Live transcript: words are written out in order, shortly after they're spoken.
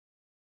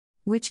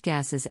Which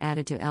gas is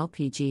added to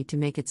LPG to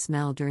make it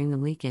smell during the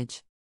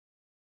leakage?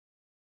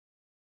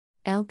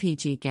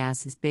 LPG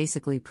gas is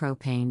basically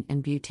propane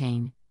and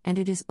butane, and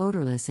it is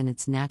odorless in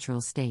its natural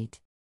state.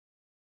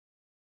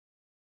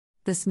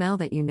 The smell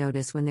that you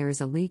notice when there is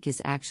a leak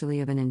is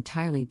actually of an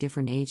entirely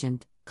different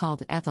agent,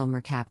 called ethyl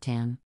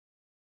mercaptan.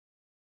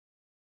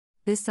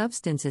 This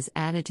substance is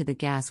added to the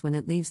gas when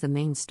it leaves the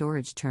main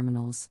storage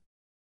terminals.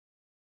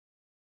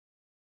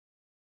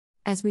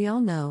 As we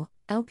all know,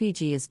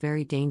 LPG is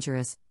very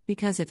dangerous,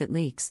 because if it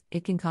leaks,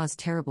 it can cause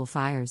terrible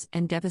fires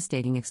and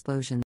devastating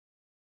explosions.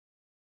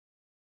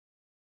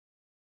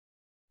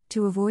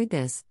 To avoid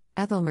this,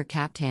 ethyl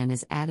mercaptan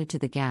is added to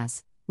the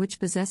gas, which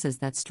possesses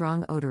that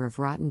strong odor of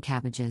rotten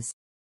cabbages.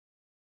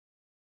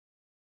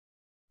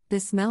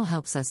 This smell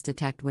helps us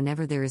detect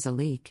whenever there is a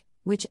leak,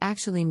 which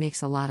actually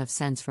makes a lot of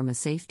sense from a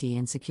safety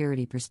and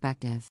security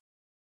perspective.